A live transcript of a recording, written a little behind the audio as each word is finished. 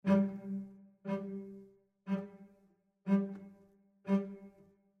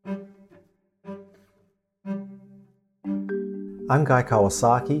I'm Guy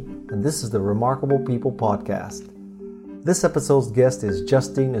Kawasaki, and this is the Remarkable People Podcast. This episode's guest is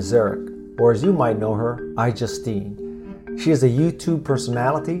Justine Azaric, or as you might know her, iJustine. She is a YouTube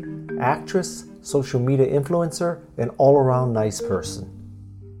personality, actress, social media influencer, and all-around nice person.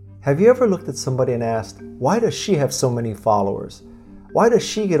 Have you ever looked at somebody and asked, why does she have so many followers? Why does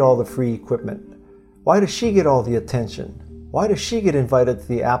she get all the free equipment? Why does she get all the attention? Why does she get invited to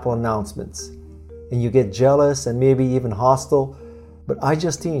the Apple announcements? And you get jealous and maybe even hostile, but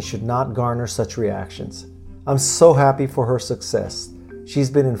iJustine should not garner such reactions. I'm so happy for her success. She's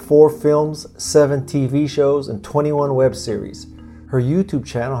been in 4 films, 7 TV shows, and 21 web series. Her YouTube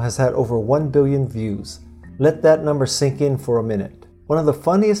channel has had over 1 billion views. Let that number sink in for a minute. One of the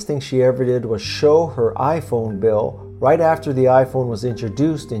funniest things she ever did was show her iPhone bill right after the iPhone was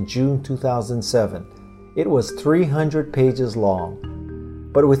introduced in June 2007. It was 300 pages long.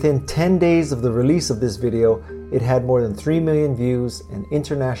 But within 10 days of the release of this video, it had more than 3 million views and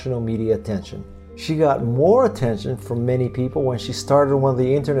international media attention. She got more attention from many people when she started one of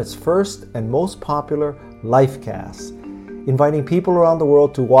the internet's first and most popular Lifecasts, inviting people around the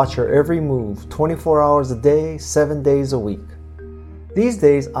world to watch her every move 24 hours a day, 7 days a week. These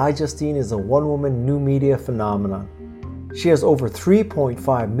days, iJustine is a one-woman new media phenomenon. She has over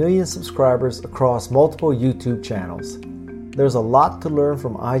 3.5 million subscribers across multiple YouTube channels. There's a lot to learn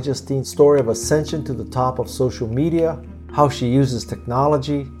from iJustine's story of ascension to the top of social media, how she uses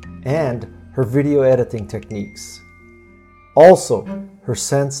technology, and her video editing techniques. Also, her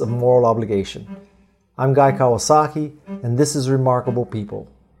sense of moral obligation. I'm Guy Kawasaki, and this is Remarkable People.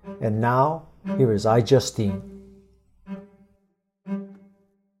 And now, here is iJustine.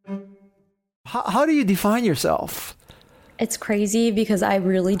 How do you define yourself? It's crazy because I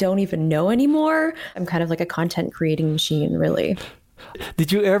really don't even know anymore. I'm kind of like a content creating machine, really.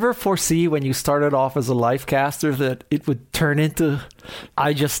 Did you ever foresee when you started off as a Lifecaster that it would turn into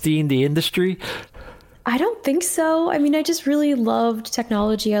iJustine, the industry? I don't think so. I mean, I just really loved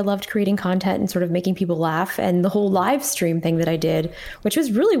technology. I loved creating content and sort of making people laugh. And the whole live stream thing that I did, which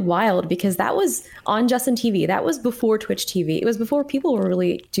was really wild because that was on Justin TV. That was before Twitch TV. It was before people were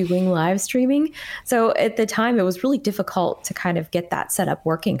really doing live streaming. So at the time, it was really difficult to kind of get that setup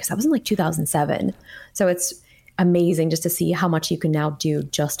working because that was in like 2007. So it's amazing just to see how much you can now do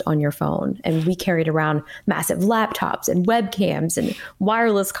just on your phone. And we carried around massive laptops and webcams and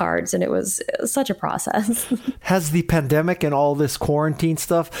wireless cards, and it was such a process. Has the pandemic and all this quarantine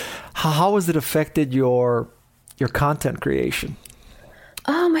stuff, how has it affected your content creation?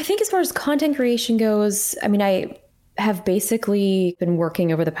 I think as far as content creation goes, I mean, I have basically been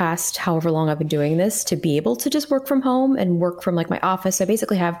working over the past however long I've been doing this to be able to just work from home and work from like my office. I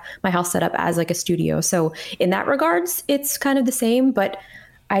basically have my house set up as like a studio. So in that regards, it's kind of the same, but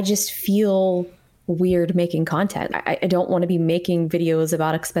I just feel weird making content. I don't want to be making videos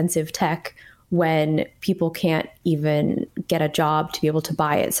about expensive tech when people can't even get a job to be able to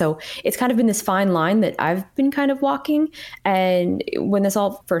buy it. So it's kind of been this fine line that I've been kind of walking. And when this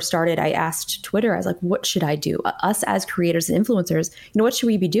all first started, I asked Twitter, I was like, what should I do? Us as creators and influencers, what should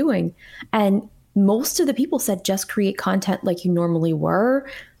we be doing? And most of the people said, just create content like you normally were,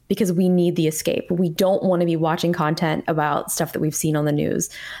 because we need the escape. We don't want to be watching content about stuff that we've seen on the news.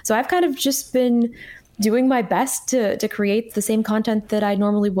 So I've kind of just been doing my best to create the same content that I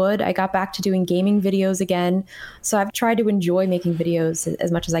normally would. I got back to doing gaming videos again. So I've tried to enjoy making videos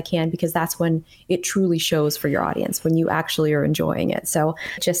as much as I can because that's when it truly shows for your audience, when you actually are enjoying it. So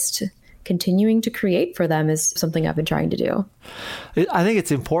just continuing to create for them is something I've been trying to do. I think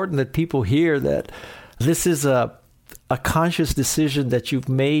it's important that people hear that this is a conscious decision that you've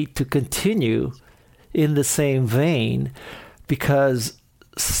made to continue in the same vein, because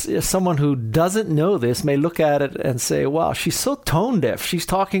someone who doesn't know this may look at it and say, wow, she's so tone deaf. She's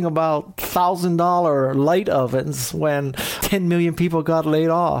talking about $1,000 light ovens when 10 million people got laid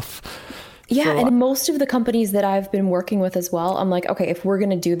off. Yeah. So, and most of the companies that I've been working with as well, I'm like, okay, if we're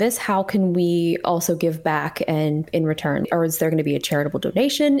going to do this, how can we also give back and in return? Or is there going to be a charitable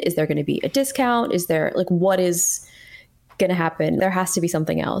donation? Is there going to be a discount? Is there like, what is going to happen? There has to be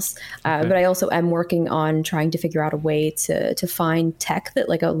something else. Okay. But I also am working on trying to figure out a way to find tech that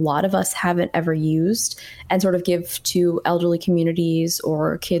like a lot of us haven't ever used and sort of give to elderly communities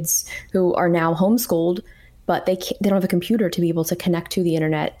or kids who are now homeschooled, but they don't have a computer to be able to connect to the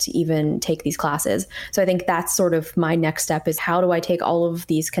internet to even take these classes. So I think that's sort of my next step is how do I take all of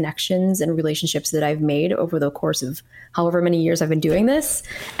these connections and relationships that I've made over the course of however many years I've been doing this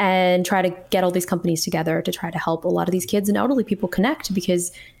and try to get all these companies together to try to help a lot of these kids and elderly people connect,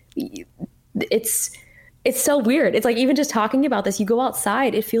 because it's so weird. It's like even just talking about this, you go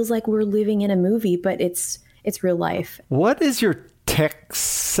outside, it feels like we're living in a movie, but it's it's real life. What is your tech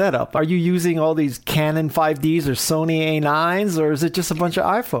setup? Are you using all these Canon 5Ds or Sony A9s, or is it just a bunch of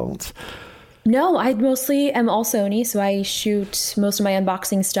iPhones? No, I mostly am all Sony. So I shoot most of my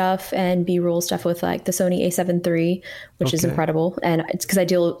unboxing stuff and B-roll stuff with like the Sony A7 III, which is incredible. And it's because I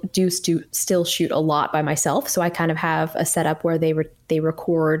do still shoot a lot by myself. So I kind of have a setup where they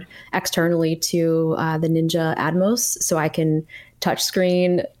record externally to the Ninja Atmos, so I can touch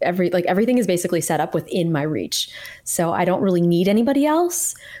screen, everything is basically set up within my reach. So I don't really need anybody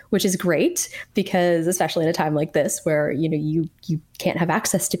else, which is great, because especially in a time like this where, you can't have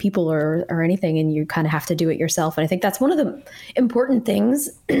access to people or anything, and you kind of have to do it yourself. And I think that's one of the important things,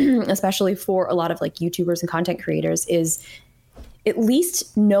 especially for a lot of like YouTubers and content creators, is at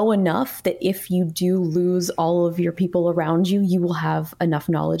least know enough that if you do lose all of your people around you, you will have enough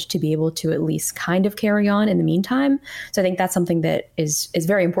knowledge to be able to at least kind of carry on in the meantime. So I think that's something that is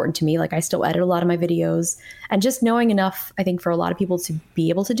very important to me. Like, I still edit a lot of my videos, and just knowing enough, I think, for a lot of people to be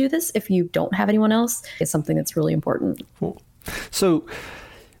able to do this if you don't have anyone else is something that's really important. Cool. So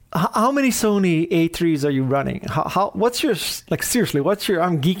how many Sony A3s are you running? What's your, seriously,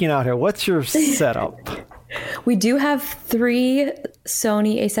 I'm geeking out here. What's your setup? We do have 3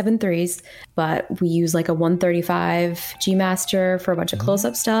 Sony A7 IIIs, but we use like a 135 G Master for a bunch of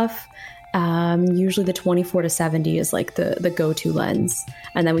close-up stuff. Usually the 24-70 is like the go-to lens.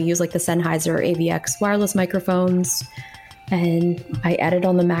 And then we use like the Sennheiser AVX wireless microphones. And I edit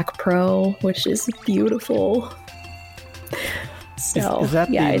on the Mac Pro, which is beautiful. So is that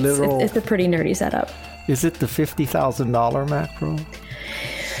it's a pretty nerdy setup. Is it the $50,000 Mac Pro?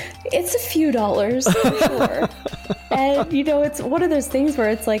 It's a few dollars for sure. And it's one of those things where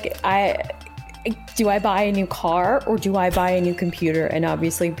it's like, do I buy a new car or do I buy a new computer? And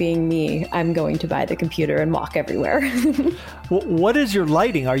obviously, being me, I'm going to buy the computer and walk everywhere. What is your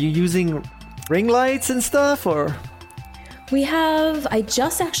lighting? Are you using ring lights and stuff, or? I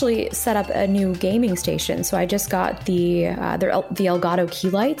just actually set up a new gaming station. So I just got the Elgato key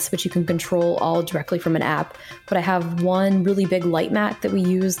lights, which you can control all directly from an app. But I have one really big light mat that we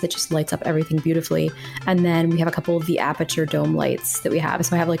use that just lights up everything beautifully. And then we have a couple of the Aputure dome lights that we have.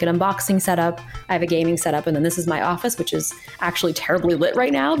 So I have like an unboxing setup, I have a gaming setup, and then this is my office, which is actually terribly lit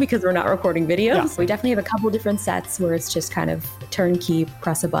right now because we're not recording videos. Yeah. So we definitely have a couple different sets where it's just kind of turnkey,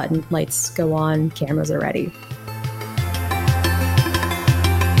 press a button, lights go on, cameras are ready.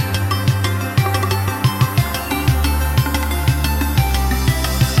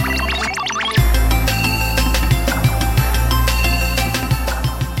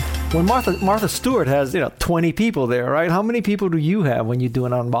 When Martha Stewart has 20 people there, right? How many people do you have when you do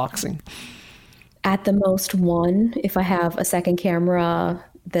an unboxing? At the most 1, if I have a second camera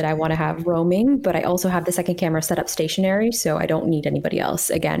that I want to have roaming, but I also have the second camera set up stationary, so I don't need anybody else.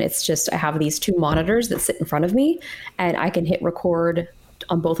 Again, it's just I have these 2 monitors that sit in front of me, and I can hit record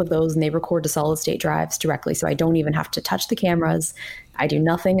on both of those, and they record to solid state drives directly, so I don't even have to touch the cameras. I do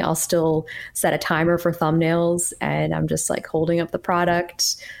nothing. I'll still set a timer for thumbnails, and I'm just like holding up the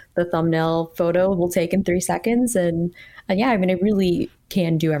product. The thumbnail photo will take in 3 seconds. And yeah, I mean, I really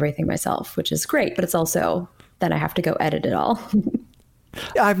can do everything myself, which is great, but it's also then I have to go edit it all.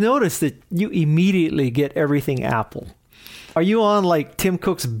 I've noticed that you immediately get everything Apple. Are you on like Tim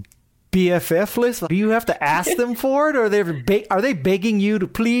Cook's BFF list? Do you have to ask them for it, or are they begging you to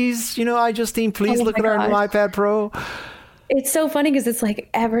please, iJustine, please look at our new iPad Pro? It's so funny because it's like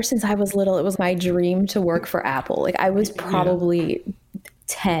ever since I was little, it was my dream to work for Apple. Like, I was probably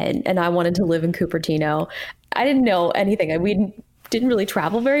 10 and I wanted to live in Cupertino. I didn't know anything. We didn't really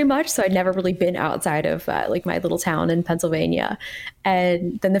travel very much, so I'd never really been outside of like my little town in Pennsylvania.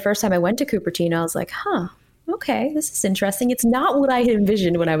 And then the first time I went to Cupertino, I was like, okay, this is interesting. It's not what I had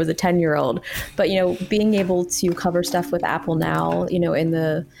envisioned when I was a 10-year-old, but being able to cover stuff with Apple now, in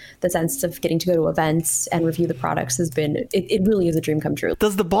the sense of getting to go to events and review the products has been, it really is a dream come true.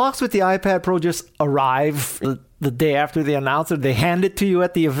 Does the box with the iPad Pro just arrive the day after they announce it? They hand it to you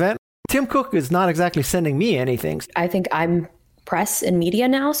at the event? Tim Cook is not exactly sending me anything. I think I'm press and media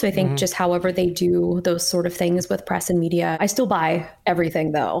now. So I think just however they do those sort of things with press and media, I still buy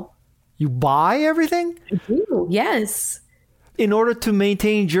everything though. You buy everything? I do, yes. In order to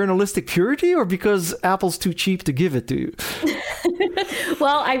maintain journalistic purity, or because Apple's too cheap to give it to you?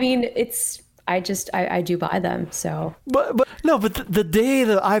 Well, I mean, I do buy them, so. But the day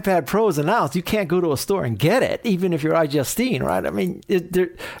the iPad Pro is announced, you can't go to a store and get it, even if you're iJustine, right? I mean,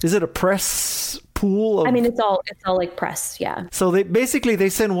 is it a press pool? It's all like press, yeah. So they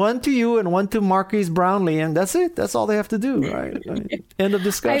send one to you and one to Marquise Brownlee, and that's it. That's all they have to do, right? End of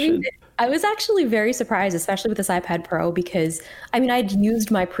discussion. I was actually very surprised, especially with this iPad Pro, because I mean, I'd used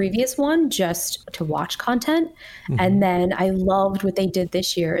my previous one just to watch content. And then I loved what they did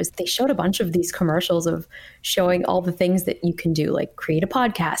this year is they showed a bunch of these commercials of showing all the things that you can do, like create a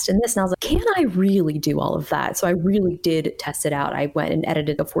podcast and this. And I was like, can I really do all of that? So I really did test it out. I went and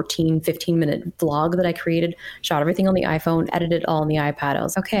edited a 15-minute vlog that I created, shot everything on the iPhone, edited it all on the iPad. I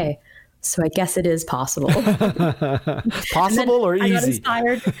was okay. So I guess it is possible. Possible or easy? I got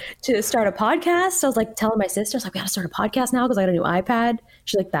inspired to start a podcast. I was like telling my sister, I was like, we got to start a podcast now because I got a new iPad.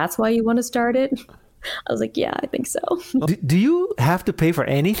 She's like, that's why you want to start it? I was like, yeah, I think so. Do you have to pay for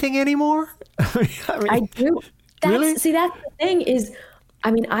anything anymore? I do. Really? See, that's the thing is,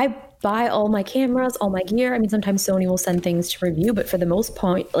 I mean, I buy all my cameras, all my gear. I mean, sometimes Sony will send things to review, but for the most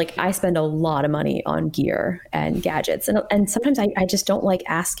part, like I spend a lot of money on gear and gadgets. And sometimes I just don't like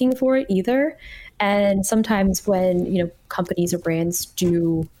asking for it either. And sometimes when, you know, companies or brands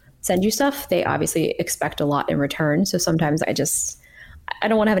do send you stuff, they obviously expect a lot in return. So sometimes I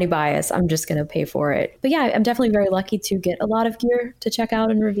don't want to have any bias. I'm just going to pay for it. But yeah, I'm definitely very lucky to get a lot of gear to check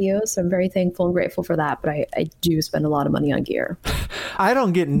out and review. So I'm very thankful and grateful for that. But I do spend a lot of money on gear. I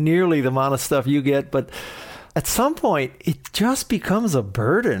don't get nearly the amount of stuff you get, but at some point it just becomes a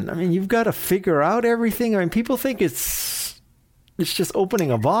burden. I mean, you've got to figure out everything. I mean, people think it's just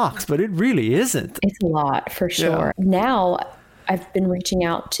opening a box, but it really isn't. It's a lot for sure. Yeah. Now I've been reaching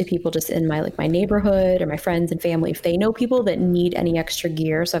out to people just in my neighborhood or my friends and family if they know people that need any extra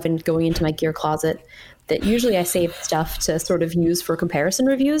gear. So I've been going into my gear closet that usually I save stuff to sort of use for comparison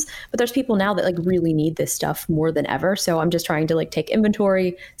reviews, but there's people now that like really need this stuff more than ever. So I'm just trying to like take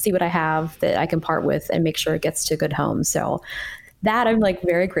inventory, see what I have that I can part with and make sure it gets to good homes. So that I'm like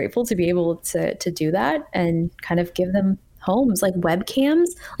very grateful to be able to do that and kind of give them homes, like webcams.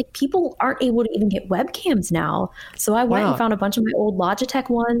 Like people aren't able to even get webcams now. So I went and found a bunch of my old Logitech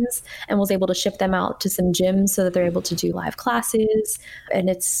ones and was able to ship them out to some gyms so that they're able to do live classes. And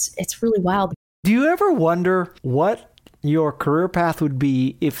it's really wild. Do you ever wonder what your career path would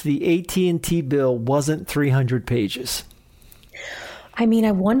be if the AT&T bill wasn't 300 pages? I mean,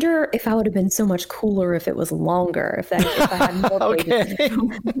 I wonder if I would have been so much cooler if it was longer, if I had more pages.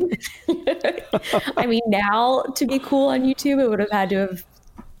 I mean, now to be cool on YouTube, it would have had to have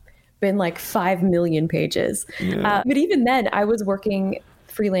been like 5 million pages. Yeah. But even then, I was working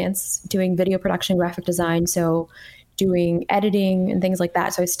freelance, doing video production, graphic design, so doing editing and things like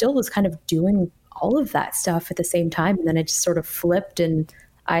that. So I still was kind of doing all of that stuff at the same time. And then I just sort of flipped and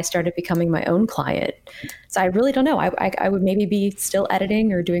I started becoming my own client. So I really don't know. I would maybe be still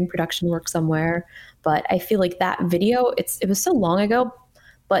editing or doing production work somewhere. But I feel like that video, it was so long ago,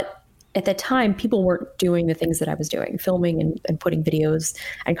 but at the time, people weren't doing the things that I was doing, filming and putting videos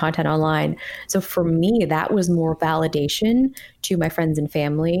and content online. So for me, that was more validation to my friends and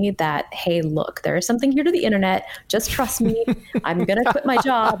family that, hey, look, there is something here to the internet. Just trust me. I'm going to quit my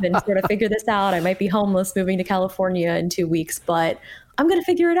job and sort of figure this out. I might be homeless moving to California in 2 weeks, but I'm going to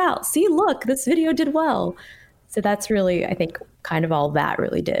figure it out. See, look, this video did well. So that's really, I think, kind of all that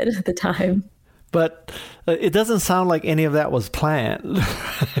really did at the time. But it doesn't sound like any of that was planned.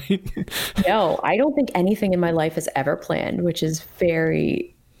 No, I don't think anything in my life is ever planned, which is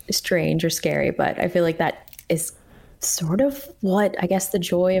very strange or scary. But I feel like that is sort of what I guess the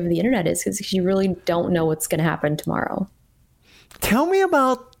joy of the internet is, because you really don't know what's going to happen tomorrow. Tell me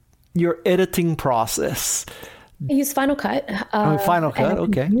about your editing process. I use Final Cut. Final Cut,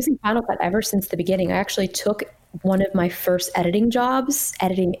 okay. I've been using Final Cut ever since the beginning. I actually took one of my first editing jobs,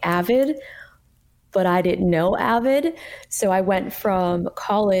 editing Avid, but I didn't know Avid. So I went from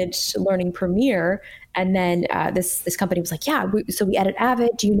college learning Premiere, and then this company was like, yeah, we edit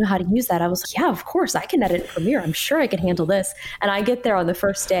Avid. Do you know how to use that? I was like, yeah, of course I can edit Premiere. I'm sure I can handle this. And I get there on the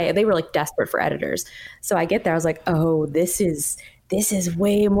first day. They were like desperate for editors. So I get there. I was like, oh, this is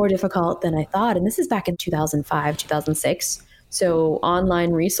way more difficult than I thought. And this is back in 2005, 2006. So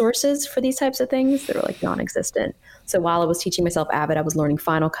online resources for these types of things, they were like non-existent. So while I was teaching myself Avid, I was learning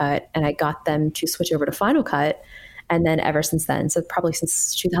Final Cut, and I got them to switch over to Final Cut. And then ever since then, so probably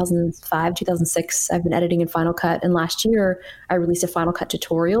since 2005, 2006, I've been editing in Final Cut. And last year, I released a Final Cut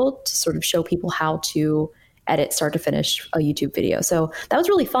tutorial to sort of show people how to edit start to finish a YouTube video. So that was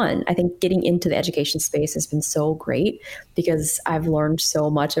really fun. I think getting into the education space has been so great because I've learned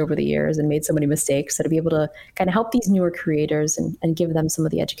so much over the years and made so many mistakes. So to be able to kind of help these newer creators and give them some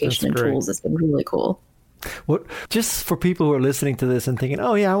of the education and tools has been really cool. What, just for people who are listening to this and thinking,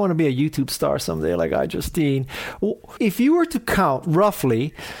 oh yeah, I want to be a YouTube star someday like iJustine. If you were to count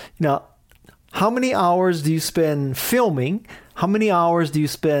roughly, how many hours do you spend filming? How many hours do you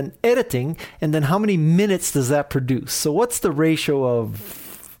spend editing? And then how many minutes does that produce? So what's the ratio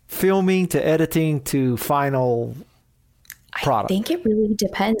of filming to editing to final product? I think it really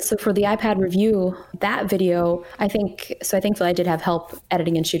depends. So for the iPad review, that video, thankfully I did have help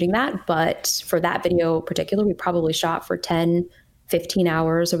editing and shooting that. But for that video in particular, we probably shot for 10, 15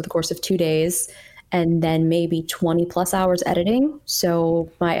 hours over the course of 2 days, and then maybe 20 plus hours editing.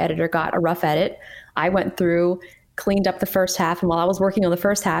 So my editor got a rough edit. I went through, cleaned up the first half. And while I was working on the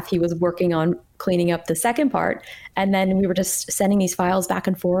first half, he was working on cleaning up the second part. And then we were just sending these files back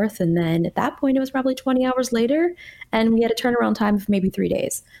and forth. And then at that point, it was probably 20 hours later. And we had a turnaround time of maybe 3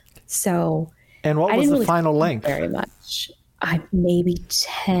 days. So, and what was the final length? Very much. Maybe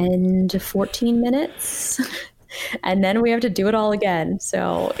 10 to 14 minutes. And then we have to do it all again.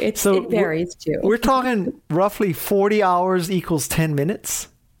 So it varies too. We're talking roughly 40 hours equals 10 minutes?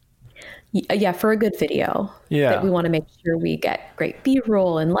 Yeah, for a good video. Yeah. That we want to make sure we get great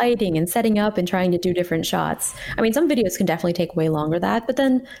B-roll and lighting and setting up and trying to do different shots. I mean, some videos can definitely take way longer than that, but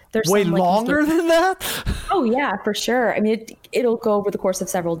then there's way longer than that? Oh yeah, for sure. I mean, it'll go over the course of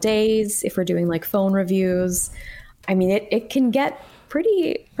several days if we're doing like phone reviews. I mean, it can get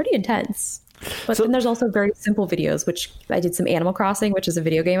pretty intense. But then there's also very simple videos, which I did some Animal Crossing, which is a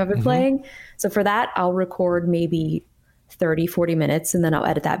video game I've been playing. So for that, I'll record maybe 30, 40 minutes, and then I'll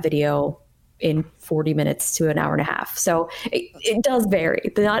edit that video in 40 minutes to an hour and a half. So it does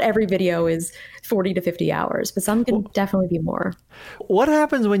vary. Not every video is 40 to 50 hours, but some can definitely be more. What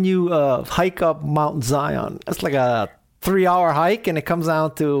happens when you hike up Mount Zion? It's like a 3-hour hike and it comes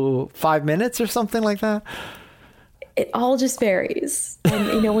down to 5 minutes or something like that? It all just varies.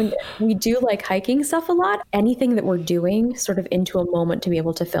 And, when we do like hiking stuff a lot, anything that we're doing sort of into a moment to be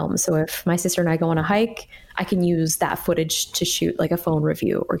able to film. So if my sister and I go on a hike, I can use that footage to shoot like a phone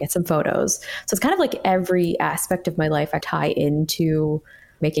review or get some photos. So it's kind of like every aspect of my life I tie into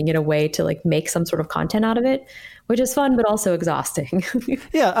making it a way to like make some sort of content out of it, which is fun, but also exhausting.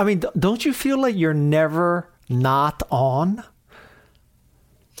 Yeah. I mean, don't you feel like you're never not on?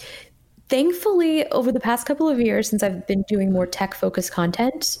 Thankfully, over the past couple of years, since I've been doing more tech-focused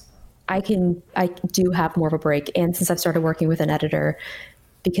content, I do have more of a break. And since I've started working with an editor,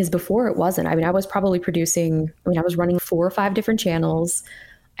 because before it wasn't. I mean, I was probably I was running 4 or 5 different channels.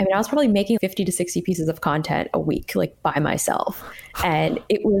 I mean, I was probably making 50 to 60 pieces of content a week, like by myself. And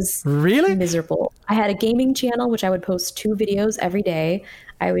it was really miserable. I had a gaming channel, which I would post 2 videos every day.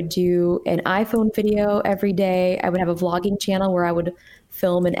 I would do an iPhone video every day. I would have a vlogging channel where I would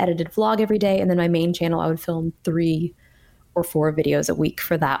film an edited vlog every day. And then my main channel, I would film 3 or 4 videos a week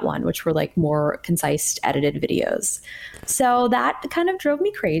for that one, which were like more concise edited videos. So that kind of drove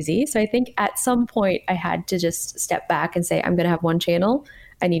me crazy. So I think at some point I had to just step back and say, I'm going to have one channel.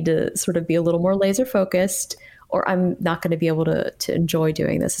 I need to sort of be a little more laser focused, or I'm not going to be able to enjoy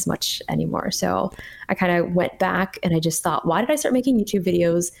doing this as much anymore. So I kind of went back and I just thought, why did I start making YouTube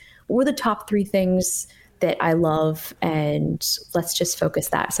videos? What were the top 3 things that I love? And let's just focus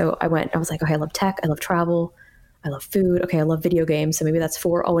that. So I was like, okay, I love tech. I love travel. I love food. Okay, I love video games. So maybe that's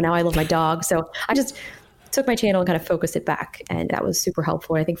 4. Oh, now I love my dog. So I just took my channel and kind of focused it back. And that was super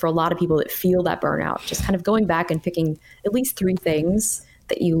helpful. And I think for a lot of people that feel that burnout, just kind of going back and picking at least 3 things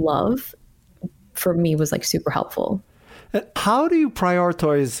that you love, for me was like super helpful. And how do you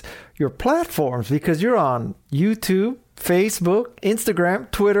prioritize your platforms? Because you're on YouTube, Facebook, Instagram,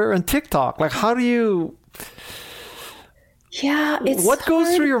 Twitter, and TikTok. Like, how do you... Yeah, it's what goes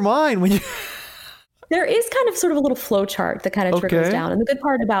hard. Through your mind when you... There is kind of sort of a little flow chart that kind of trickles down. And the good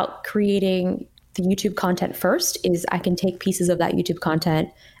part about creating the YouTube content first is I can take pieces of that YouTube content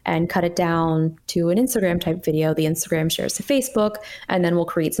and cut it down to an Instagram type video. The Instagram shares to Facebook, and then we'll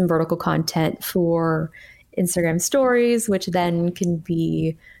create some vertical content for Instagram stories, which then can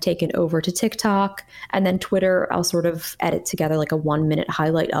be taken over to TikTok. And then Twitter, I'll sort of edit together like a 1-minute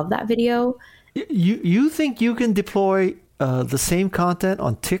highlight of that video. You think you can deploy the same content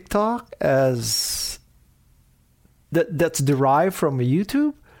on TikTok as that's derived from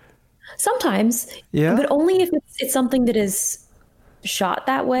YouTube? Sometimes, yeah, but only if it's something that is shot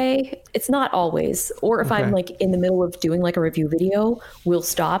that way. It's not always. Or if I'm like in the middle of doing like a review video, we'll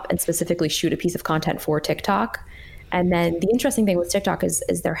stop and specifically shoot a piece of content for TikTok. And then the interesting thing with TikTok is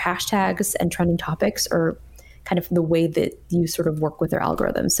their hashtags and trending topics are kind of the way that you sort of work with their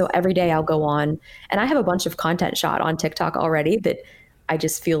algorithm. So every day I'll go on, and I have a bunch of content shot on TikTok already that I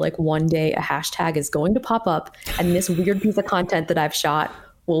just feel like one day a hashtag is going to pop up and this weird piece of content that I've shot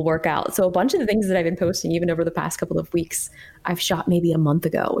will work out. So a bunch of the things that I've been posting, even over the past couple of weeks, I've shot maybe a month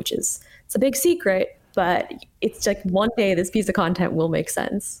ago, it's a big secret, but it's like one day this piece of content will make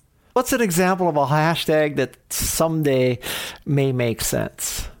sense. What's an example of a hashtag that someday may make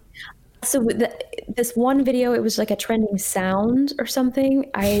sense? So this one video, it was like a trending sound or something.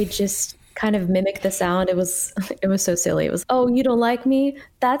 I just kind of mimicked the sound. It was so silly. It was, oh, you don't like me?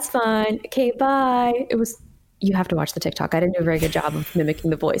 That's fine. Okay, bye. You have to watch the TikTok. I didn't do a very good job of mimicking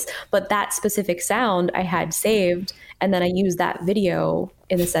the voice, but that specific sound I had saved, and then I used that video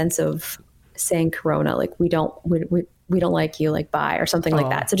in the sense of saying Corona, like we don't like you, like bye, or something like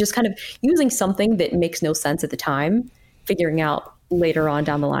that. So just kind of using something that makes no sense at the time, figuring out later on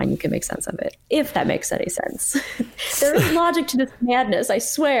down the line you can make sense of it, if that makes any sense. There is logic to this madness, I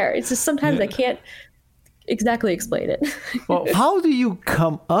swear. It's just sometimes I can't exactly explain it. Well, how do you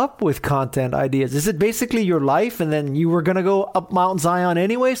come up with content ideas? Is it basically your life and then you were going to go up Mount Zion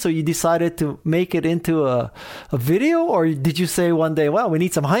anyway, so you decided to make it into a video? Or did you say one day, well, we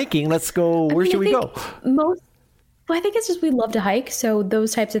need some hiking, let's go, where should we go? I think it's just we love to hike. So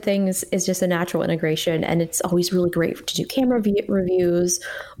those types of things is just a natural integration. And it's always really great to do camera reviews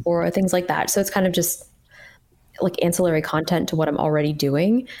or things like that. So it's kind of just like ancillary content to what I'm already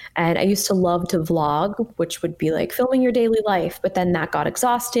doing. And I used to love to vlog, which would be like filming your daily life. But then that got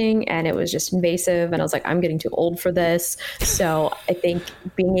exhausting and it was just invasive. And I was like, I'm getting too old for this. So I think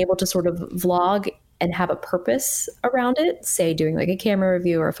being able to sort of vlog and have a purpose around it, say doing like a camera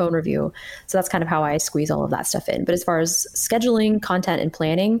review or a phone review. So that's kind of how I squeeze all of that stuff in. But as far as scheduling, content, and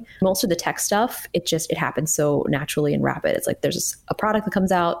planning, most of the tech stuff, it happens so naturally and rapid. It's like there's a product that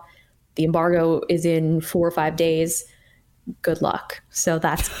comes out, the embargo is in 4 or 5 days. Good luck. So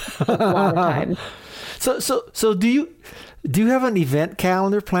that's a lot of time. So do you have an event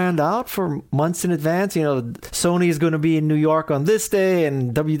calendar planned out for months in advance? You know, Sony is going to be in New York on this day,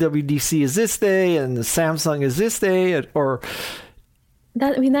 and WWDC is this day, and Samsung is this day, or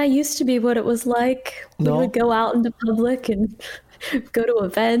that used to be what it was like. We would go out into public and go to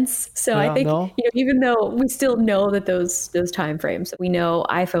events. So I think even though we still know that those time frames, we know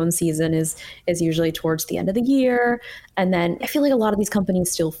iPhone season is usually towards the end of the year, and then I feel like a lot of these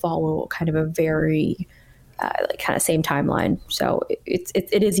companies still follow kind of a very like kind of same timeline. So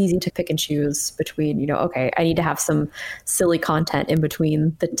it is easy to pick and choose between, okay, I need to have some silly content in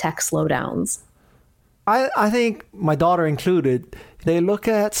between the tech slowdowns. I think my daughter included, they look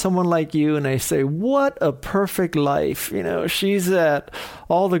at someone like you and they say, what a perfect life. She's at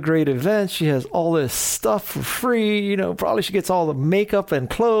all the great events. She has all this stuff for free. Probably she gets all the makeup and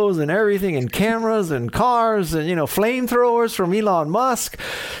clothes and everything and cameras and cars and, flamethrowers from Elon Musk.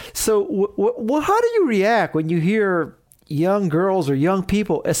 So how do you react when you hear young girls or young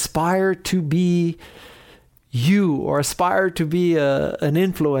people aspire to be you or aspire to be an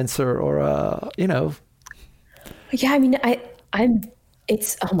influencer or Yeah,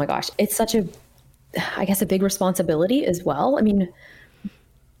 it's, oh my gosh, it's such a big responsibility as well.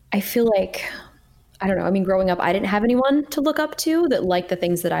 I feel like, I don't know. Growing up, I didn't have anyone to look up to that liked the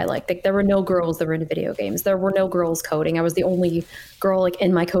things that I liked. Like there were no girls that were into video games. There were no girls coding. I was the only girl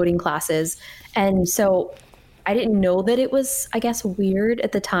in my coding classes. And so I didn't know that it was, weird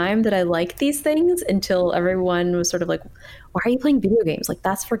at the time that I liked these things until everyone was sort of like, why are you playing video games? Like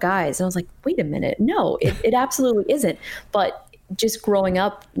that's for guys. And I was like, wait a minute. No, it absolutely isn't. But just growing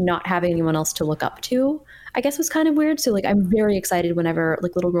up, not having anyone else to look up to, was kind of weird. So I'm very excited whenever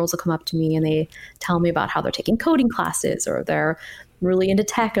little girls will come up to me and they tell me about how they're taking coding classes or they're really into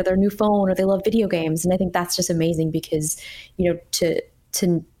tech or their new phone or they love video games. And I think that's just amazing because, to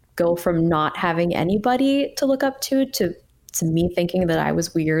go from not having anybody to look up to me thinking that I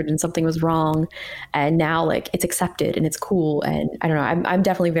was weird and something was wrong. And now it's accepted and it's cool. And I don't know, I'm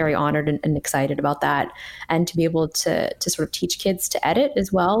definitely very honored and excited about that. And to be able to sort of teach kids to edit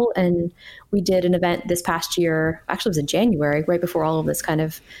as well. And we did an event this past year, actually it was in January, right before all of this kind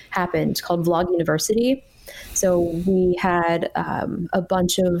of happened, called Vlog University. So we had a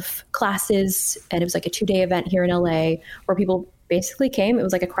bunch of classes and it was like a 2-day event here in LA where people basically came. It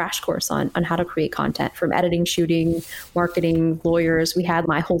was like a crash course on how to create content, from editing, shooting, marketing, lawyers. We had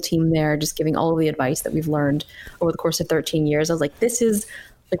my whole team there just giving all of the advice that we've learned over the course of 13 years. I was like, this is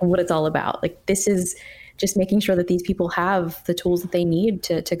what it's all about. This is just making sure that these people have the tools that they need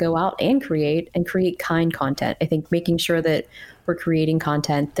to go out and create kind content. I think making sure that we're creating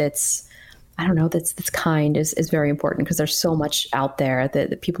content that's kind is very important because there's so much out there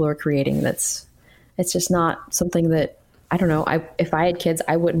that people are creating it's just not something that, I don't know. If I had kids,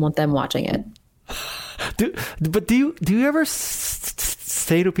 I wouldn't want them watching it. Do you ever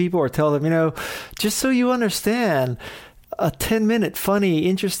say to people or tell them, just so you understand, a 10-minute funny,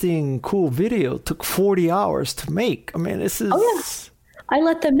 interesting, cool video took 40 hours to make. This is. Oh yeah, I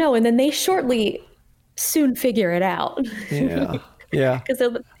let them know, and then they soon figure it out. Yeah. Yeah. Because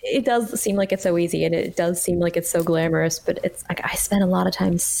it does seem like it's so easy and it does seem like it's so glamorous, but it's like I spend a lot of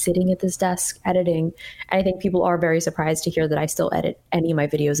time sitting at this desk editing. And I think people are very surprised to hear that I still edit any of my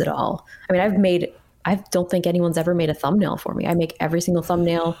videos at all. I mean, I don't think anyone's ever made a thumbnail for me. I make every single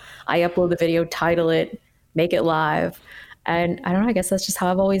thumbnail. I upload the video, title it, make it live. And I don't know, I guess that's just how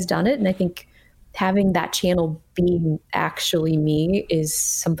I've always done it. And I think having that channel being actually me is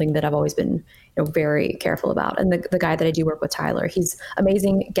something that I've always been very careful about. And the guy that I do work with, Tyler, he's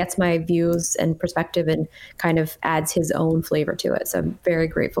amazing, gets my views and perspective and kind of adds his own flavor to it. So I'm very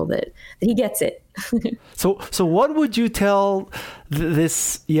grateful that he gets it. So what would you tell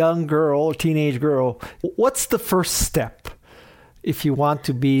this young girl, teenage girl? What's the first step if you want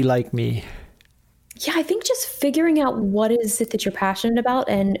to be like me? Yeah, I think just figuring out what is it that you're passionate about.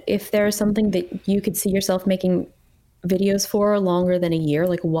 And if there's something that you could see yourself making videos for longer than a year,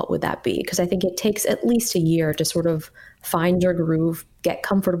 like what would that be? Because I think it takes at least a year to sort of find your groove, get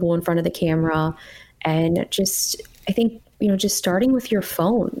comfortable in front of the camera. And just, I think, just starting with your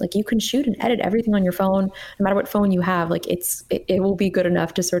phone, like you can shoot and edit everything on your phone, no matter what phone you have, like it will be good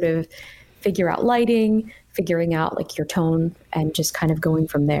enough to sort of figure out lighting, figuring out like your tone and just kind of going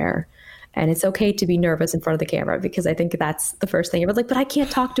from there. And it's okay to be nervous in front of the camera because I think that's the first thing. But I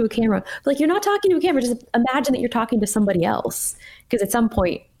can't talk to a camera. But like, you're not talking to a camera. Just imagine that you're talking to somebody else, because at some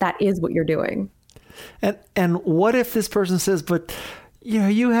point that is what you're doing. And what if this person says, but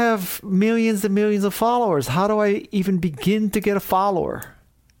you have millions and millions of followers. How do I even begin to get a follower?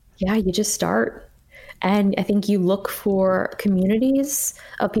 Yeah, you just start. And I think you look for communities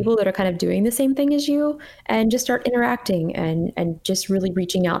of people that are kind of doing the same thing as you and just start interacting and just really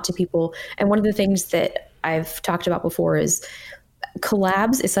reaching out to people. And one of the things that I've talked about before is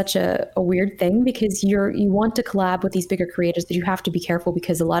collabs is such a weird thing, because you want to collab with these bigger creators, but you have to be careful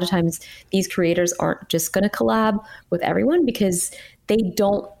because a lot of times these creators aren't just going to collab with everyone because they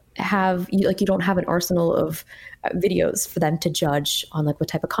don't have you don't have an arsenal of videos for them to judge on like what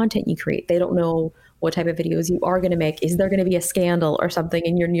type of content you create. They don't know what type of videos you are going to make. Is there going to be a scandal or something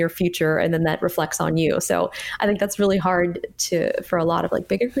in your near future? And then that reflects on you. So I think that's really hard for a lot of like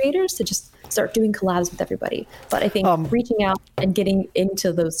bigger creators to just start doing collabs with everybody. But I think reaching out and getting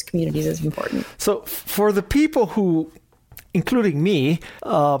into those communities is important. So for the people who, including me,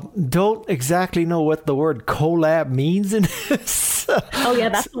 don't exactly know what the word collab means in this. Oh yeah,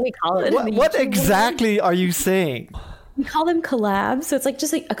 that's what we call it. What exactly are you saying? We call them collabs. So it's like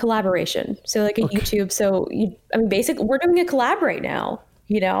just like a collaboration. So like a YouTube. So basically we're doing a collab right now,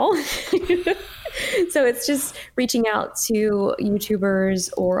 So it's just reaching out to YouTubers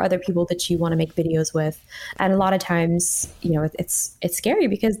or other people that you want to make videos with. And a lot of times, it's scary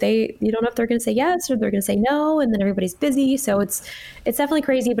because you don't know if they're going to say yes or they're going to say no, and then everybody's busy. So it's definitely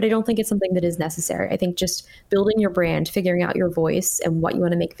crazy, but I don't think it's something that is necessary. I think just building your brand, figuring out your voice and what you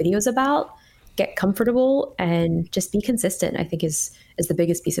want to make videos about, get comfortable and just be consistent, I think is the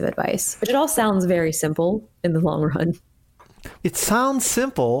biggest piece of advice, which it all sounds very simple in the long run. It sounds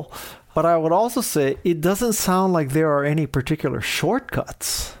simple, but I would also say it doesn't sound like there are any particular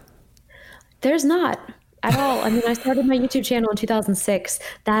shortcuts. There's not at all. I started my YouTube channel in 2006.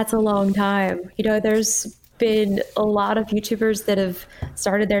 That's a long time. There's been a lot of YouTubers that have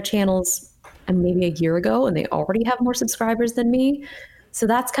started their channels maybe a year ago and they already have more subscribers than me. So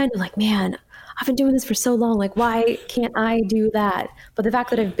that's kind of like, man, I've been doing this for so long. Like, why can't I do that? But the fact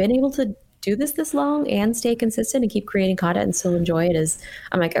that I've been able to do this long and stay consistent and keep creating content and still enjoy it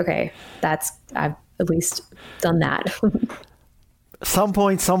I'm like, okay, I've at least done that. Some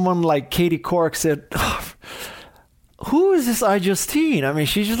point, someone like Katie Couric said, who is this iJustine?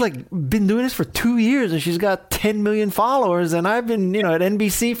 She's just like been doing this for 2 years and she's got 10 million followers and I've been, at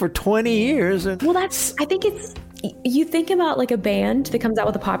NBC for 20 years. Well, I think you think about like a band that comes out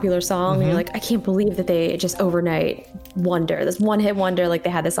with a popular song and you're like, I can't believe that they just overnight wonder, this one hit wonder, like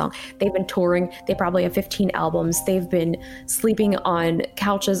they had this song. They've been touring. They probably have 15 albums. They've been sleeping on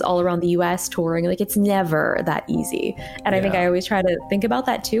couches all around the US touring. Like it's never that easy. And I think I always try to think about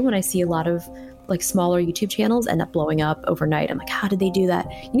that too when I see a lot of like smaller YouTube channels end up blowing up overnight. I'm like, how did they do that?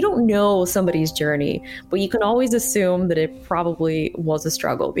 You don't know somebody's journey, but you can always assume that it probably was a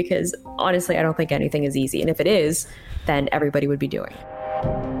struggle because honestly, I don't think anything is easy. And if it is, then everybody would be doing it.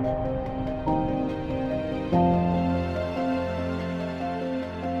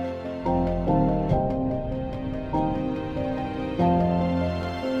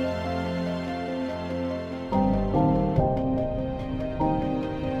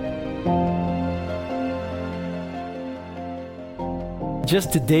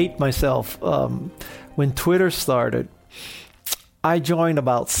 Just to date myself, when Twitter started, I joined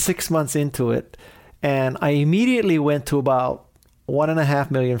about 6 months into it, and I immediately went to about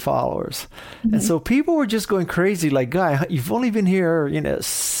 1.5 million followers. And so people were just going crazy. Like, guy, you've only been here,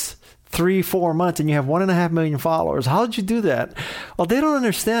 3-4 months and you have 1.5 million followers. How did you do that? Well, they don't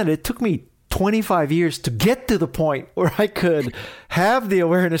understand. It took me 25 years to get to the point where I could have the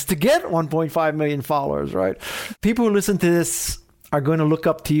awareness to get 1.5 million followers, right? People who listen to this are going to look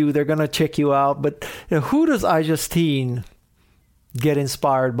up to you. They're going to check you out. But who does iJustine get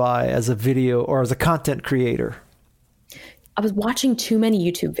inspired by as a video or as a content creator? I was watching too many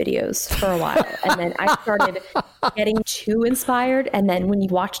YouTube videos for a while, and then I started getting too inspired. And then when you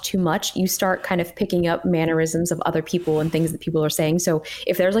watch too much, you start kind of picking up mannerisms of other people and things that people are saying. So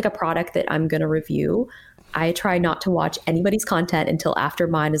if there's like a product that I'm going to review, I try not to watch anybody's content until after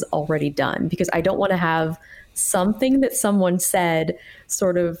mine is already done, because I don't want to have something that someone said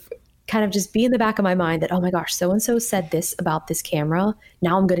sort of kind of just be in the back of my mind that, oh my gosh, so-and-so said this about this camera.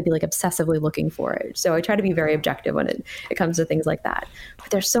 Now I'm going to be like obsessively looking for it. So I try to be very objective when it comes to things like that. But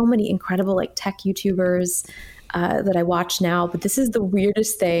there's so many incredible like tech YouTubers that I watch now. But this is the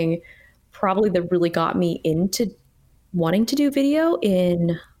weirdest thing probably that really got me into wanting to do video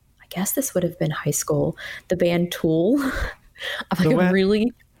in, I guess this would have been high school, the band Tool.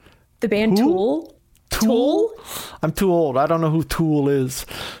 The band Who? Tool? I'm too old. I don't know who Tool is.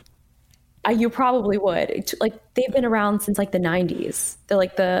 You probably would. Like, they've been around since like the 90s. They're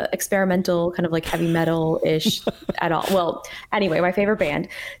like the experimental kind of like heavy metal-ish at all. Well, anyway, my favorite band,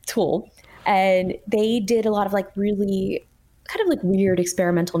 Tool. And they did a lot of like really kind of like weird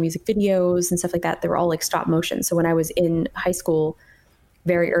experimental music videos and stuff like that. They were all like stop motion. So when I was in high school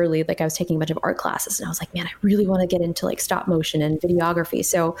very early, like I was taking a bunch of art classes and I was like, man, I really want to get into like stop motion and videography.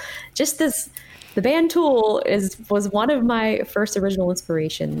 So just the band Tool was one of my first original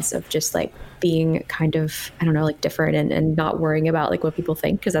inspirations of just like being kind of, I don't know, like different and not worrying about like what people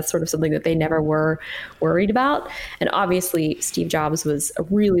think, because that's sort of something that they never were worried about. And obviously Steve Jobs was a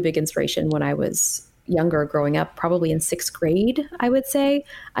really big inspiration when I was younger, growing up, probably in 6th grade, I would say.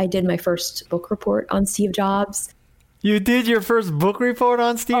 I did my first book report on Steve Jobs. You did your first book report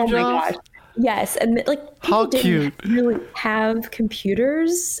on Steve Jobs? Oh my gosh. Yes. And like people didn't really have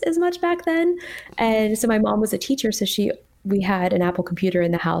computers as much back then. And so my mom was a teacher. So we had an Apple computer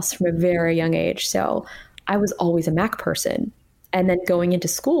in the house from a very young age. So I was always a Mac person. And then going into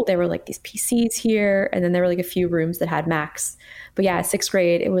school, there were like these PCs here. And then there were like a few rooms that had Macs. But yeah, 6th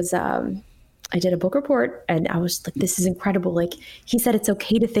grade, it was, I did a book report and I was like, this is incredible. Like, he said, it's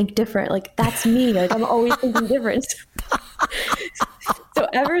okay to think different. Like, that's me. Like, I'm always thinking different. So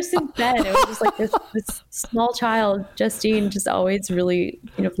ever since then, it was just like this small child, Justine, just always really,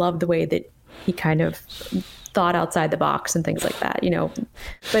 loved the way that he kind of thought outside the box and things like that,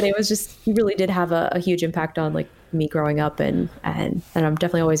 But it was just, he really did have a huge impact on like me growing up, and I'm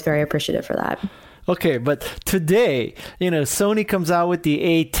definitely always very appreciative for that. Okay, but today, Sony comes out with the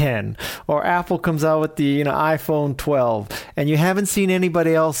A10 or Apple comes out with the, iPhone 12, and you haven't seen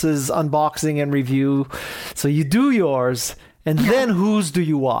anybody else's unboxing and review. So you do yours, and then whose do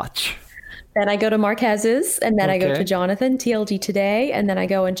you watch? Then I go to Marquez's, and then I go to Jonathan, TLG Today, and then I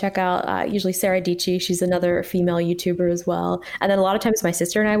go and check out usually Sarah Dietschy. She's another female YouTuber as well. And then a lot of times my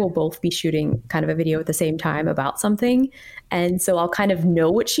sister and I will both be shooting kind of a video at the same time about something. And so I'll kind of know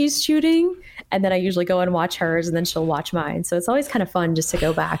what she's shooting, and then I usually go and watch hers, and then she'll watch mine. So it's always kind of fun just to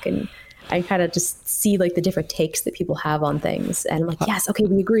go back and I kind of just see like the different takes that people have on things. And I'm like, yes, okay,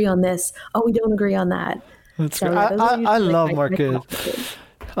 we agree on this. Oh, we don't agree on that. That's so, great. I love Marquez.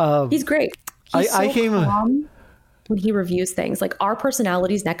 He's great. I came calm when he reviews things. Like, our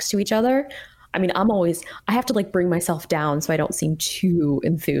personalities next to each other. I mean, I have to like bring myself down so I don't seem too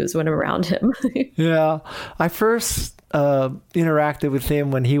enthused when I'm around him. Yeah. I first interacted with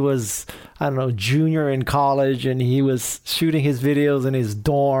him when he was, I don't know, junior in college, and he was shooting his videos in his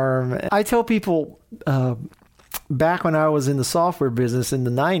dorm. I tell people back when I was in the software business in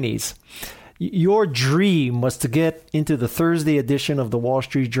the 90s, your dream was to get into the Thursday edition of the Wall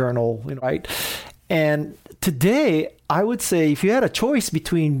Street Journal, right? And today, I would say if you had a choice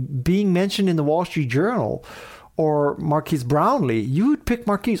between being mentioned in the Wall Street Journal or Marques Brownlee, you would pick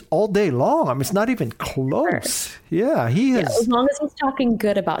Marques all day long. I mean, it's not even close. Sure. Yeah, he is. Yeah, as long as he's talking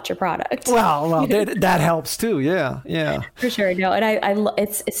good about your product. Well, that helps too. Yeah. For sure. No, and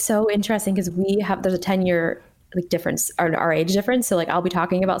it's so interesting because there's a 10-year like difference, or our age difference. So like, I'll be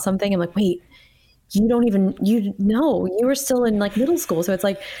talking about something, I'm like, wait, you were still in like middle school. So it's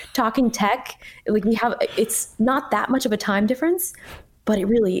like talking tech, like it's not that much of a time difference, but it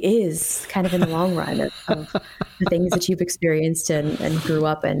really is kind of in the long run of the things that you've experienced and grew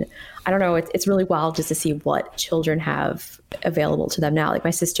up. And I don't know, it's really wild just to see what children have available to them now. Like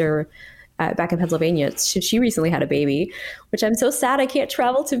my sister back in Pennsylvania. She recently had a baby, which I'm so sad I can't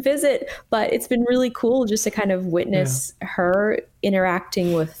travel to visit, but it's been really cool just to kind of witness her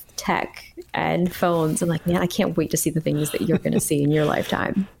interacting with tech and phones. I'm like, man, I can't wait to see the things that you're going to see in your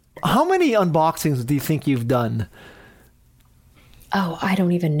lifetime. How many unboxings do you think you've done? Oh, I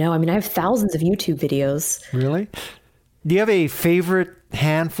don't even know. I mean, I have thousands of YouTube videos. Really? Do you have a favorite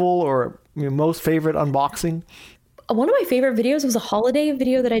handful or your most favorite unboxing? One of my favorite videos was a holiday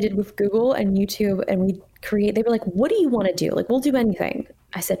video that I did with Google and YouTube, and they were like, what do you want to do? Like, we'll do anything.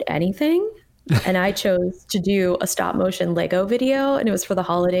 I said, anything? And I chose to do a stop motion Lego video, and it was for the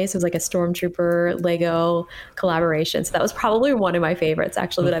holidays. It was like a Stormtrooper Lego collaboration. So that was probably one of my favorites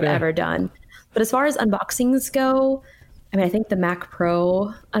actually that I've ever done. But as far as unboxings go, I mean, I think the Mac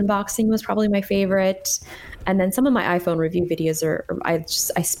Pro unboxing was probably my favorite. And then some of my iPhone review videos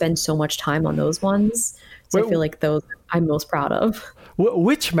I spend so much time on those ones. So I feel like those I'm most proud of.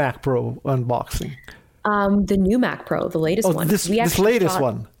 Which Mac Pro unboxing? The new Mac Pro, the latest one. This latest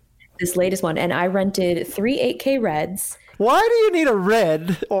one. This latest one. And I rented 3 8K Reds. Why do you need a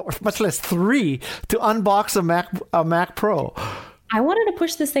red, or much less 3, to unbox a Mac Pro? I wanted to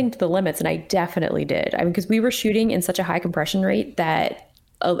push this thing to the limits, and I definitely did. I mean, because we were shooting in such a high compression rate that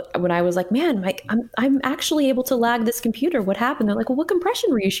when I was like, man, Mike, I'm actually able to lag this computer. What happened? They're like, well, what compression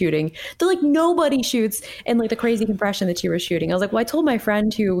were you shooting? They're like, nobody shoots in like the crazy compression that you were shooting. I was like, well, I told my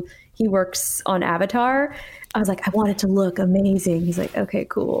friend he works on Avatar. I was like, I want it to look amazing. He's like, okay,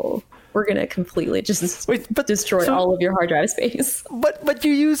 cool. We're going to completely just destroy all of your hard drive space. But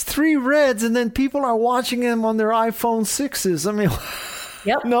you use 3 Reds, and then people are watching them on their iPhone 6s. I mean,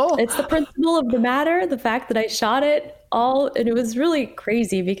 yep. No, it's the principle of the matter. The fact that I shot it all, and it was really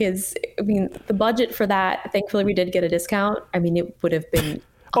crazy because, I mean, the budget for that, thankfully we did get a discount. I mean, it would have been.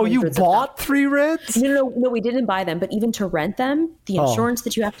 Oh, you bought 3 Reds? No, we didn't buy them. But even to rent them, the insurance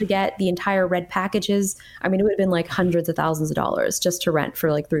that you have to get, the entire Red packages, I mean, it would have been like hundreds of thousands of dollars just to rent for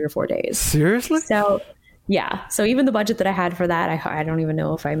like 3 or 4 days. Seriously? So, yeah. So even the budget that I had for that, I don't even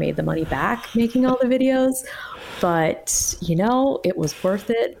know if I made the money back making all the videos. But, it was worth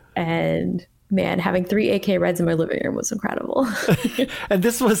it. And man, having 3 8K Reds in my living room was incredible. And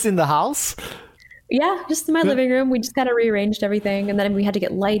this was in the house? Yeah, just in my living room. We just kind of rearranged everything. And then we had to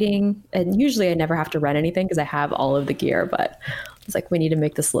get lighting. And usually I never have to rent anything because I have all of the gear. But I was like, we need to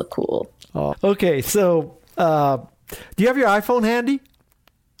make this look cool. Oh, okay. So do you have your iPhone handy?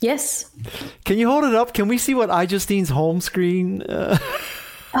 Yes. Can you hold it up? Can we see what iJustine's home screen?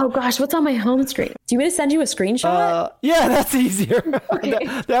 Oh, gosh. What's on my home screen? Do you want me to send you a screenshot? Yeah, that's easier. Okay.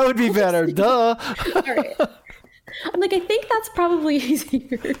 that would be better. Duh. All right. I'm like, I think that's probably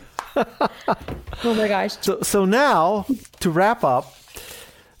easier. Oh my gosh. So now, to wrap up,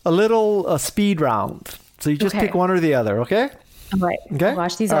 a little speed round. So you just pick one or the other, okay? All right. Okay. Oh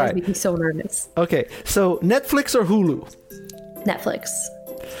gosh, these always make me so nervous. Okay. So Netflix or Hulu? Netflix.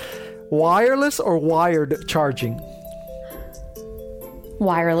 Wireless or wired charging?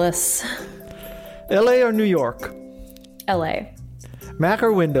 Wireless. LA or New York? LA. Mac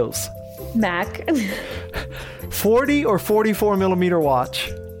or Windows? Mac. 40 or 44 millimeter watch?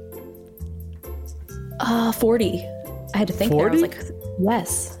 40. I had to think 40? there. I was like,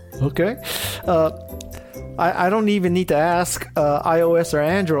 yes. Okay. I don't even need to ask iOS or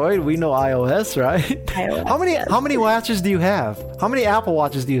Android. We know iOS, right? iOS, How many watches do you have? How many Apple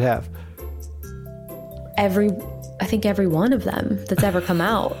Watches do you have? I think every one of them that's ever come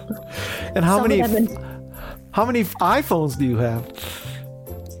out. And how many iPhones do you have?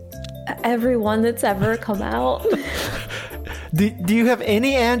 Every one that's ever come out. Do you have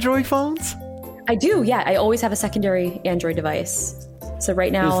any Android phones? I do, yeah. I always have a secondary Android device. So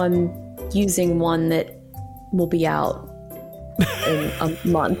right now I'm using one that will be out in a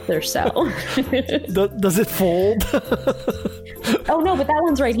month or so. Does it fold? Oh no, but that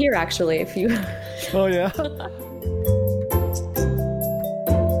one's right here actually. If you. Oh yeah.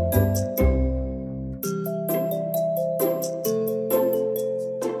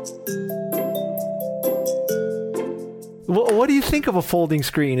 What do you think of a folding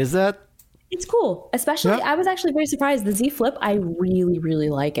screen? Is that? It's cool. Especially, I was actually very surprised. The Z Flip, I really, really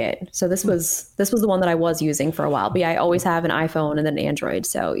like it. So this was the one that I was using for a while. But yeah, I always have an iPhone and then an Android.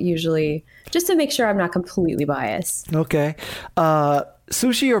 So usually, just to make sure I'm not completely biased. Okay.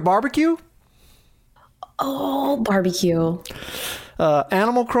 Sushi or barbecue? Oh, barbecue.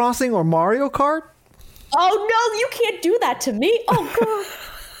 Animal Crossing or Mario Kart? Oh no, you can't do that to me. Oh god.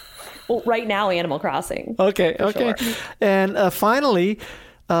 Well, right now, Animal Crossing. Okay. Sure. And finally,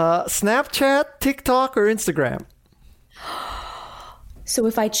 Snapchat, TikTok, or Instagram? So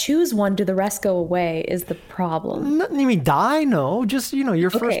if I choose one, do the rest go away is the problem. You mean die? No, just, your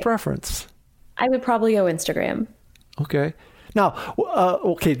first preference. I would probably go Instagram. Okay. Now,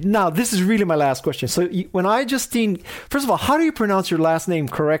 now this is really my last question. So when Justine, first of all, how do you pronounce your last name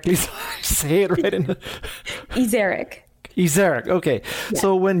correctly? So I say it right in the... Ezerick. Ezerick, okay. Yeah.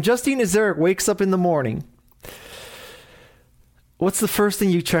 So when Justine Ezerick wakes up in the morning, what's the first thing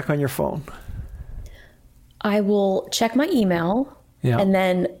you check on your phone? I will check my email, and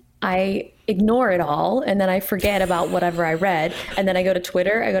then I ignore it all, and then I forget about whatever I read, and then I go to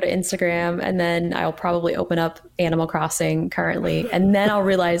Twitter, I go to Instagram, and then I'll probably open up Animal Crossing currently, and then I'll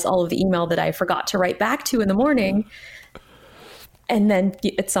realize all of the email that I forgot to write back to in the morning, and then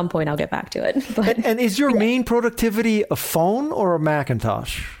at some point I'll get back to it. But, and is your main productivity a phone or a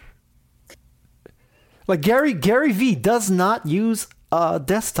Macintosh? Like Gary Vee does not use a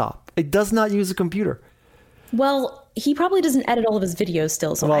desktop. It does not use a computer. Well, he probably doesn't edit all of his videos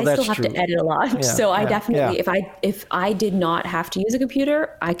still, so I still have to edit a lot. Yeah, so I definitely, if I did not have to use a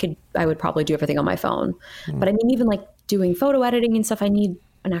computer, I would probably do everything on my phone. But I mean, even like doing photo editing and stuff, I need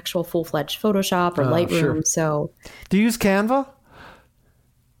an actual full-fledged Photoshop or Lightroom. Sure. So, do you use Canva?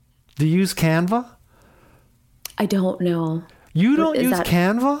 I don't know. You don't use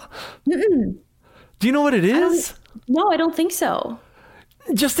Canva? Mm-mm. Do you know what it is? No, I don't think so.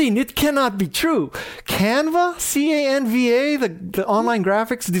 Justine, it cannot be true. Canva, C-A-N-V-A, the online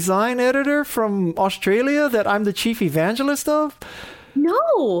graphics design editor from Australia that I'm the chief evangelist of?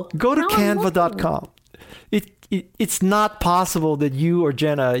 No. Go to canva.com. It's not possible that you or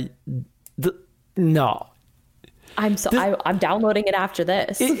Jenna... No. I'm downloading it after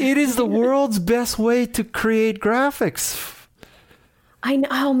this. It is the world's best way to create graphics. I know.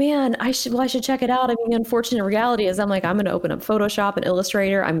 Oh man, I should check it out. I mean, the unfortunate reality is I'm going to open up Photoshop and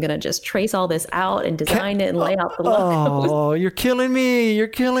Illustrator. I'm going to just trace all this out and design it and lay out the logos. Oh, you're killing me.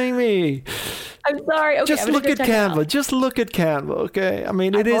 I'm sorry. Okay, just look at Canva. Just look at Canva. Okay. I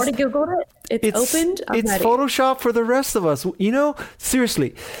mean, I've already Googled it. It's opened. It's ready. Photoshop for the rest of us.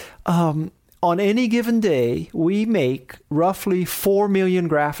 Seriously, on any given day, we make roughly 4 million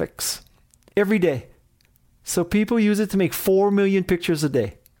graphics every day. So people use it to make 4 million pictures a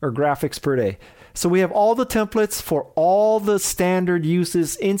day or graphics per day. So we have all the templates for all the standard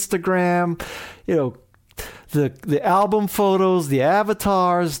uses, Instagram, the album photos, the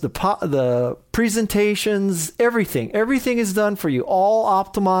avatars, the presentations, everything. Everything is done for you, all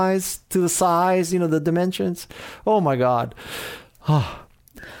optimized to the size, the dimensions. Oh my God.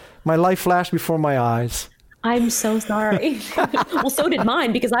 My life flashed before my eyes. I'm so sorry. Well, so did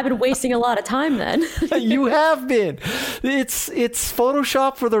mine because I've been wasting a lot of time then. You have been. It's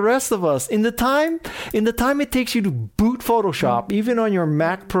Photoshop for the rest of us. In the time it takes you to boot Photoshop, even on your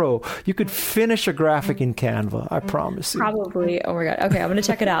Mac Pro, you could finish a graphic in Canva. I promise you. Probably. Oh my God. Okay, I'm going to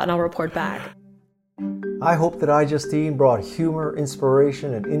check it out and I'll report back. I hope that iJustine brought humor,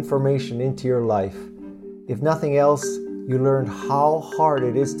 inspiration, and information into your life. If nothing else, you learned how hard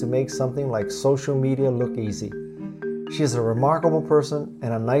it is to make something like social media look easy. She is a remarkable person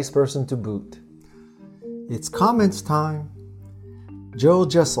and a nice person to boot. It's comments time. Joe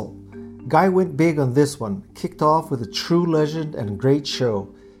Jessel. Guy went big on this one. Kicked off with a true legend and great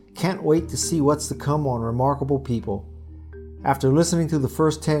show. Can't wait to see what's to come on Remarkable People. After listening to the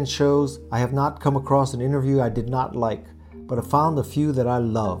first 10 shows, I have not come across an interview I did not like, but I found a few that I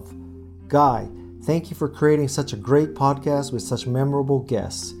love. Guy, thank you for creating such a great podcast with such memorable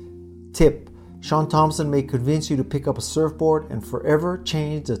guests. Tip, Sean Thompson may convince you to pick up a surfboard and forever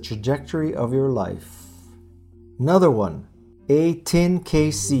change the trajectory of your life. Another one,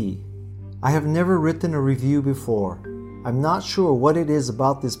 A10KC. I have never written a review before. I'm not sure what it is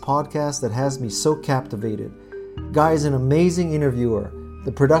about this podcast that has me so captivated. Guy is an amazing interviewer.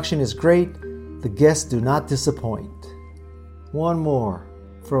 The production is great. The guests do not disappoint. One more.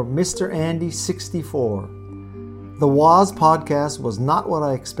 From Mr. Andy 64. The Woz podcast was not what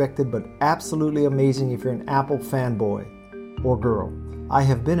I expected, but absolutely amazing if you're an Apple fanboy or girl. I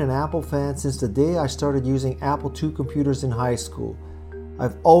have been an Apple fan since the day I started using Apple II computers in high school.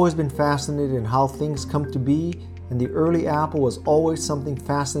 I've always been fascinated in how things come to be, and the early Apple was always something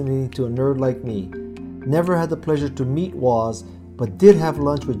fascinating to a nerd like me. Never had the pleasure to meet Woz, but did have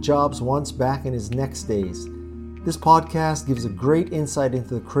lunch with Jobs once back in his next days. This podcast gives a great insight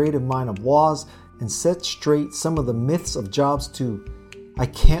into the creative mind of Woz and sets straight some of the myths of Jobs too. I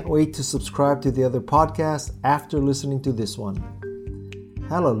can't wait to subscribe to the other podcasts after listening to this one.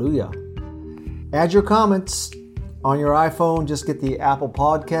 Hallelujah. Add your comments. On your iPhone, just get the Apple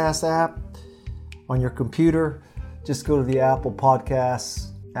Podcast app. On your computer, just go to the Apple Podcasts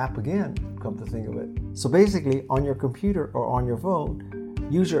app again, come to think of it. So basically, on your computer or on your phone,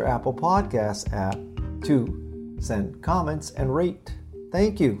 use your Apple Podcasts app to send comments and rate.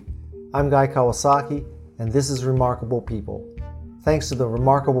 Thank you. I'm Guy Kawasaki, and this is Remarkable People. Thanks to the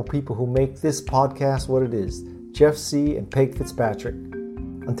remarkable people who make this podcast what it is, Jeff C. and Peg Fitzpatrick.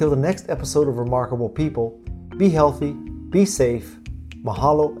 Until the next episode of Remarkable People, be healthy, be safe,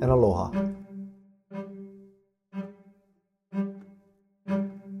 mahalo and aloha.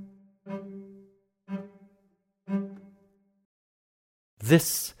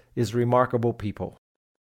 This is Remarkable People.